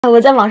我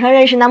在网上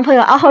认识男朋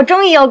友阿浩，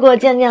终于要跟我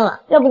见面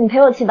了，要不你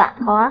陪我去吧？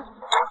好啊。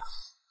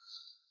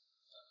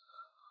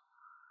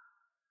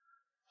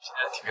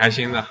挺开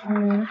心的。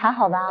还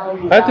好吧。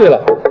哎，对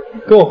了，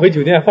跟我回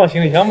酒店放行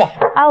李箱吧。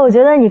啊，我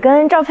觉得你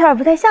跟照片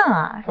不太像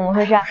啊，怎么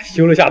回事？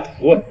修了下图。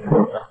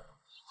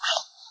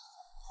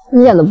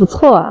你演的不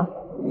错啊。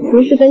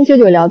平时跟九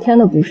九聊天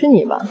的不是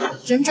你吧？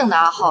真正的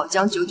阿浩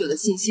将九九的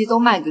信息都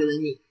卖给了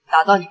你，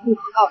达到你不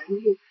可告人的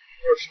目的。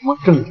有什么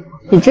证据？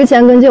你之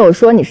前跟九九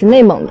说你是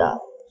内蒙的。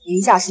零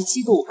下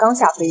17度，刚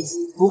下飞机，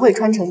不会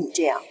穿成你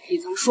这样。你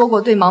曾说过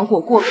对芒果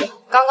过敏，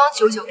刚刚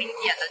九九给你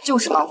点的就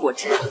是芒果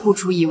汁。不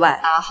出意外，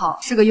阿浩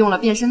是个用了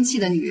变声器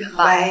的女人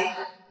吧？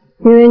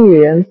因为女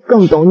人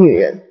更懂女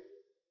人。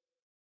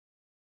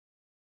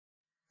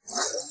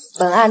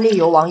本案例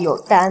由网友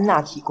戴安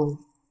娜提供。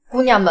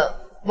姑娘们，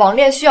网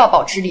恋需要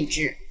保持理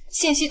智，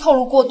信息透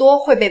露过多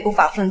会被不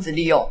法分子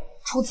利用。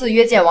初次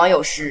约见网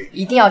友时，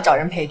一定要找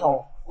人陪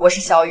同。我是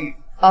小雨，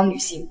帮女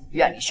性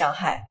远离伤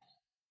害。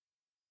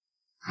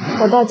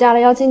我到家了，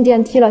要进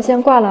电梯了，先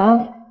挂了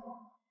啊。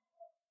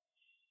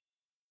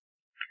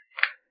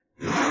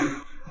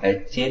哎，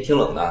今天挺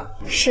冷的。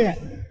是。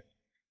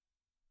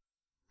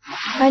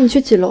哎，你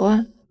去几楼啊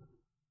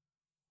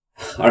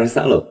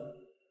？23楼。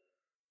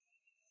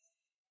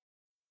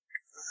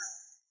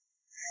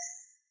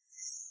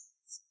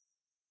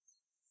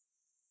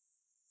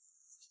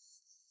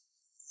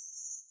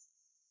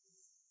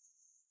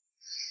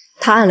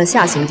他按了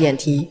下行电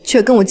梯，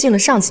却跟我进了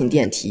上行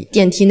电梯。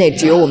电梯内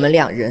只有我们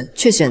两人，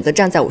却选择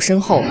站在我身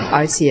后，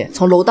而且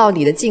从楼道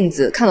里的镜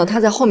子看到他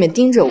在后面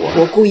盯着我。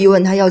我故意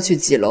问他要去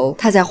几楼，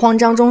他在慌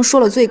张中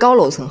说了最高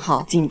楼层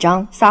号，紧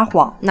张撒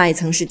谎。那一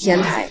层是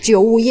天台，只有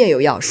物业有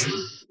钥匙。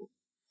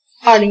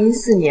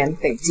2014年，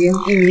北京，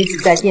一女子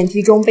在电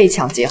梯中被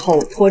抢劫后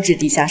拖至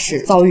地下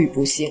室，遭遇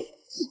不幸。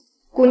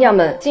姑娘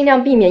们，尽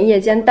量避免夜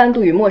间单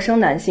独与陌生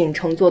男性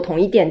乘坐同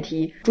一电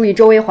梯，注意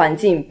周围环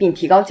境并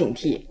提高警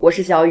惕。我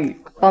是小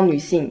雨，帮女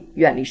性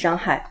远离伤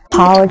害。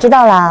好，我知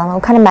道了，我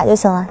快点买就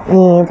行了，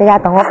你在家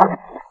等我好。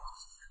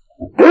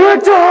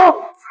住！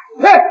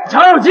哎，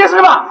抢手机是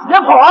吧？别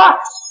跑啊！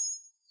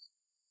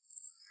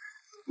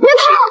别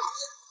跑！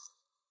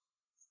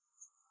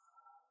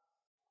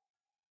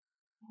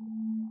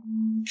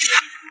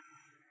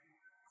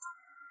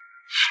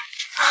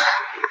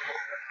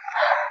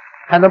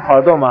还能跑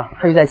得动吗？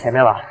他就在前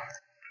面吧。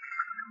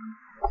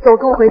走，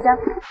跟我回家。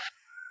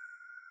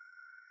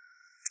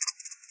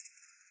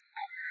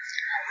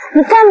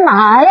你干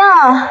嘛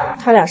呀？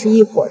他俩是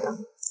一伙的。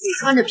你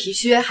穿着皮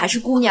靴还是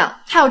姑娘，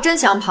他要真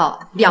想跑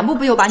，2步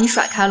不就把你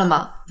甩开了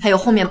吗？还有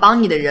后面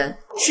帮你的人，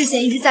视线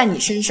一直在你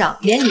身上，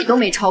连你都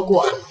没超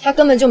过，他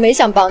根本就没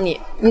想帮你。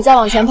你再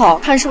往前跑，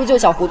看是不是就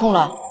小胡同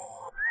了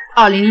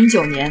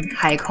？2009年，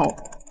海口，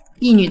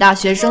一女大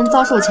学生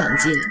遭受抢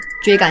劫，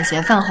追赶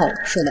嫌犯后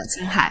受到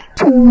侵害。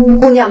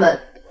姑娘们，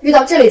遇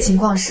到这类情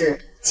况时，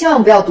千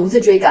万不要独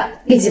自追赶，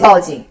立即报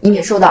警，以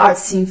免受到2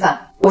次侵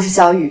犯。我是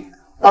小雨，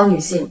帮女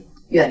性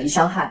远离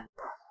伤害。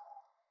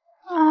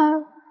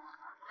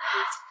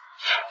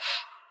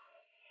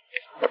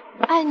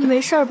哎，你没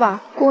事吧？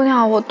姑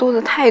娘，我肚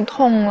子太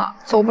痛了，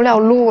走不了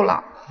路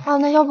了。啊，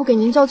那要不给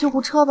您叫救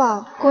护车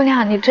吧？姑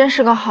娘，你真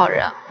是个好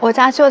人，我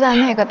家就在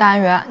那个单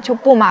元，就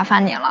不麻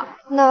烦你了。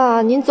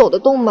那您走得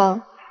动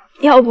吗？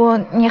要不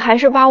你还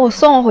是把我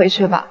送回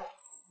去吧。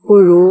不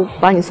如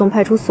把你送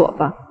派出所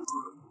吧。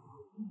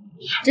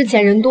之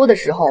前人多的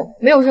时候，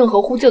没有任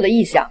何呼救的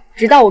意向，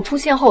直到我出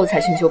现后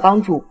才寻求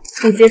帮助，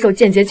不接受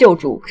间接救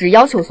助，只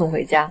要求送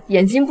回家，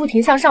眼睛不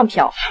停向上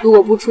瞟。如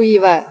果不出意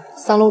外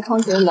，3楼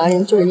窗前的男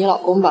人就是你老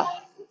公吧？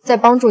在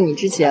帮助你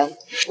之前，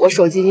我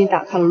手机已经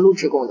打开了录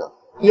制功能，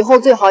以后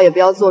最好也不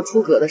要做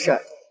出格的事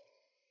儿。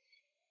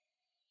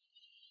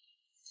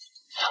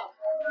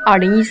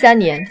2013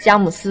年，佳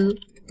木斯。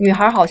女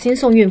孩好心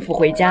送孕妇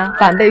回家，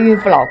反被孕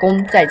妇老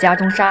公在家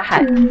中杀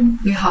害。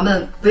女孩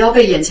们不要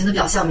被眼前的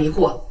表象迷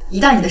惑，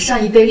一旦你的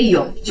善意被利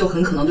用，就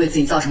很可能对自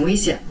己造成危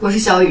险。我是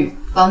小雨，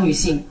帮女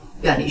性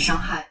远离伤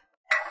害。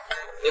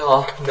你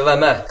好，你的外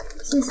卖。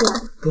谢谢。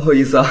不好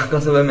意思啊，刚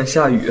才外面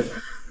下雨，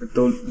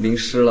都淋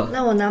湿了。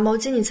那我拿毛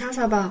巾你擦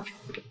擦吧。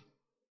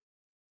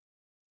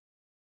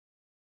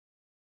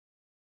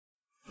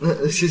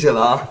那谢谢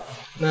了啊，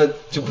那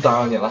就不打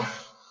扰你了。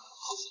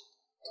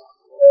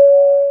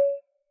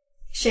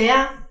谁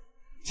呀？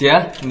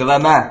姐，你的外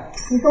卖。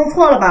你送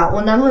错了吧？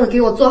我男朋友给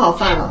我做好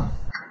饭了。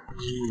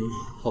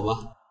好吧。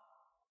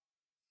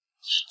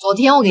昨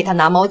天我给他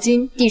拿毛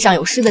巾，地上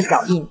有湿的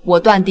脚印，我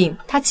断定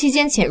他期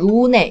间潜入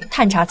屋内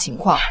探查情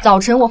况。早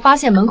晨我发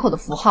现门口的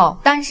符号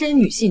单身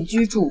女性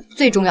居住。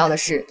最重要的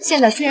是，现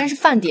在虽然是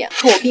饭点，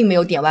可我并没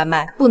有点外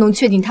卖，不能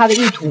确定他的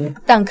意图，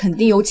但肯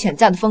定有潜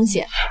在的风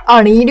险。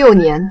2016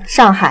年，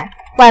上海。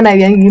外卖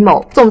员于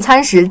某送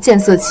餐时见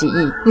色起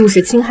意，入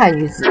室侵害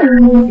女子。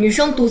女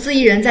生独自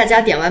一人在家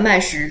点外卖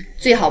时，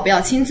最好不要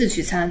亲自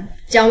取餐，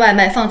将外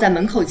卖放在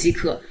门口即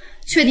可。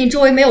确定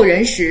周围没有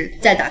人时，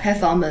再打开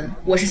房门。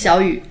我是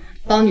小雨，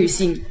帮女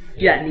性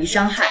远离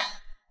伤害。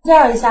介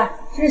绍一下，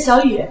这是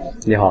小雨。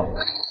你好。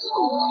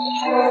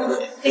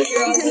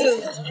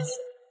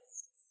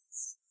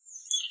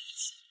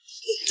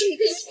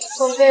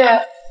宝贝，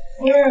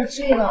我有点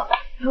醉了，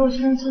陪我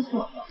去上厕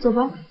所。走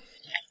吧。来，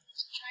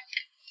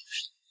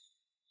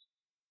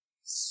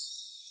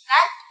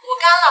我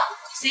干了，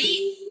随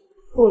意。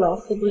不了，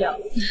喝不了。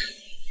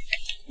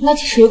那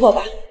吃水果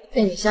吧。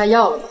被你下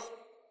药了吗？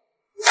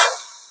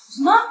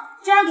什么？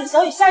竟然给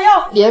小雨下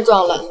药？别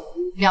装了，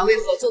两位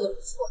合作的不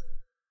错。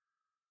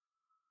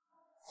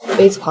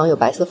杯子旁有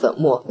白色粉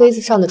末，杯子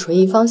上的唇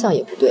印方向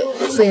也不对，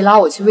所以拉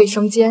我去卫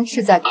生间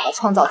是在给他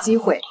创造机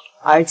会，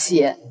而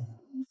且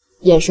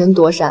眼神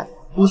躲闪，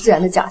不自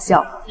然的假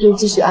笑，又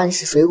继续暗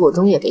示水果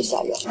中也被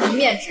下药。一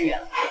面之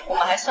缘，我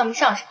们还算不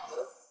上什么。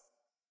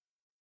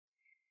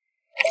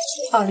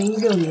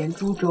2016年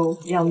株洲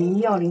，2名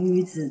妙龄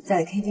女子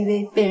在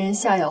KTV 被人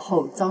下药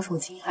后遭受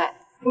侵害。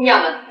姑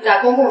娘们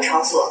在公共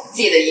场所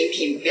记得饮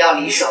品不要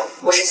离手。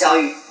我是小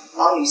雨，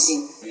帮女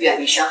性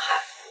远离伤害。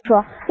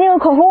说那个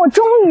口红我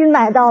终于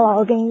买到了，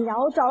我跟你讲，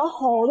我找了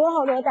好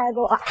多代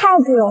购啊，太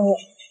不容易。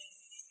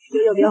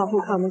有别往后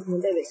看，我们可能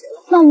被尾随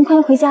了。那我们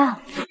快回家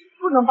啊！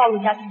不能暴露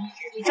家庭地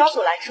址，你招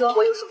手拦车，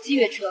我有手机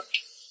约车。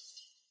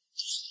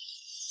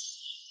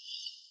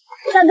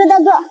大哥，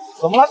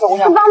怎么了，小姑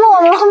娘？帮帮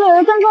我们，后面有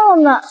人跟踪我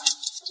们。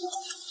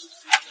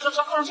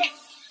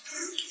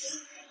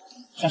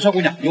上车，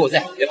姑娘，有我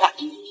在，别怕。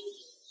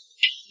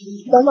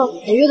等等，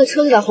我约的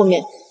车就在后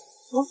面。哎，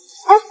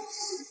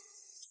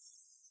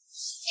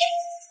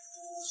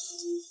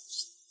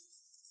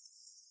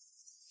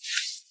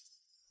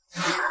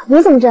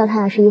你怎么知道他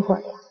俩是一伙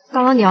的呀？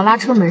刚刚你要拉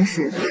车门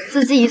时，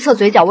司机一侧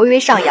嘴角微微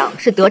上扬，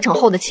是得逞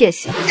后的窃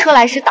喜。车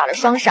来时打了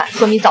双闪，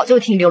说明早就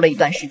停留了一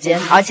段时间，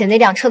而且那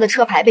辆车的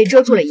车牌被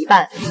遮住了一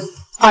半。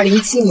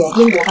2017年，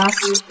英国巴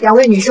斯，2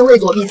位女生为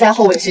躲避在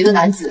后尾随的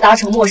男子，搭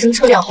乘陌生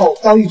车辆后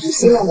遭遇堵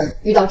心了门。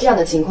遇到这样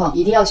的情况，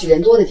一定要去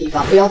人多的地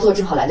方，不要坐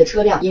正好来的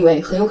车辆，因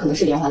为很有可能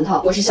是连环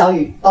套。我是小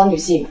雨，帮女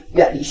性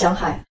远离伤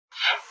害。不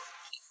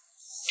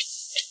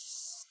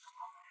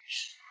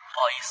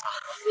好意思啊，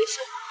没事。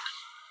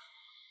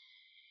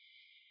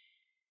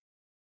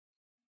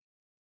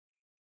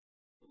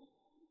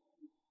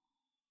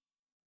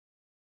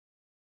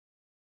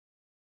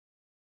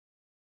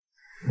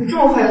你这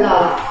么快就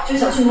到了，就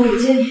想去某里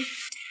接你。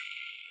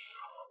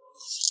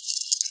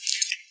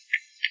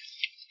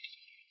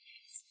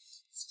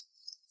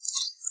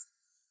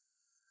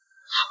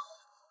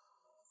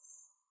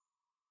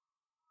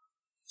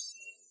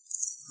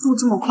路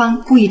这么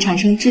宽，故意产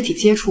生肢体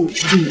接触，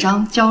紧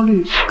张、焦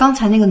虑。刚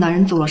才那个男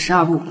人走了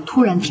12步，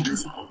突然停了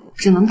下来，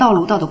只能到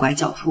楼道的拐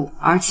角处，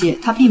而且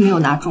他并没有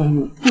拿重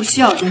物，不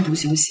需要中途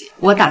休息。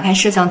我打开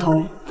摄像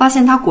头，发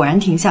现他果然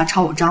停下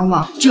朝我张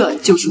望，这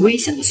就是危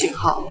险的讯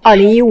号。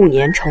2015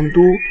年成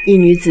都，一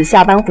女子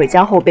下班回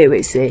家后被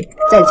尾随，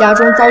在家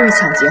中遭遇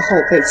抢劫后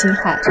被侵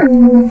害。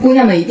姑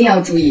娘们一定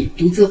要注意，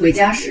独自回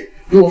家时，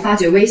如果发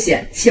觉危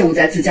险，切勿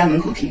在自家门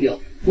口停留。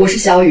我是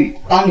小雨，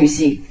帮女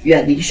性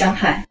远离伤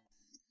害。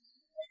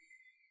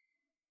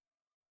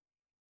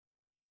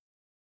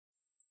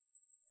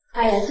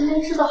哎呀，今天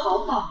吃的好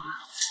饱啊！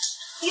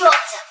又要减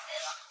肥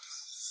了。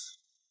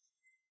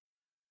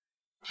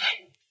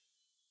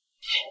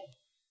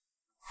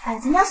哎，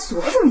咱家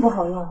锁怎么不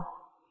好用啊？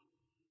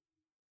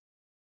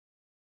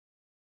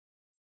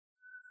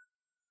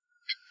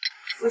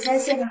我先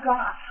卸下妆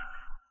啊。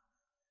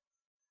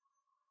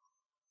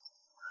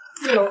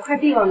对了，我快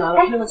递到哪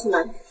了？陪我去拿。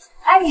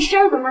哎，你事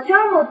儿怎么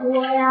这么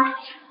多呀？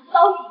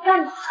到底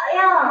干嘛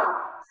呀？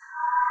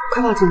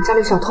快报警，家里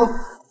有小偷！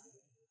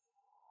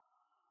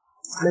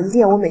门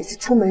店我每次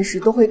出门时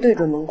都会对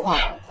准门框，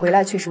回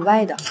来却是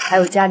歪的。还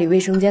有家里卫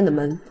生间的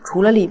门，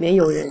除了里面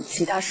有人，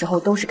其他时候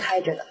都是开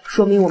着的，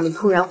说明我们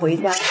突然回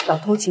家，小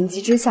偷情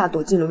急之下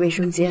躲进了卫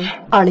生间。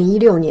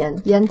2016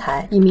年，烟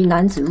台一名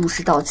男子入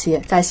室盗窃，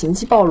在刑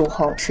期暴露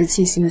后持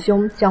器行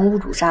凶，将屋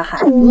主杀害。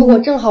如果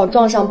正好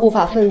撞上不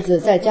法分子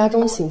在家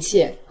中行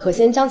窃，可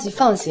先将其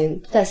放行，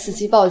再伺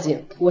机报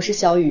警。我是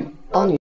小雨，帮女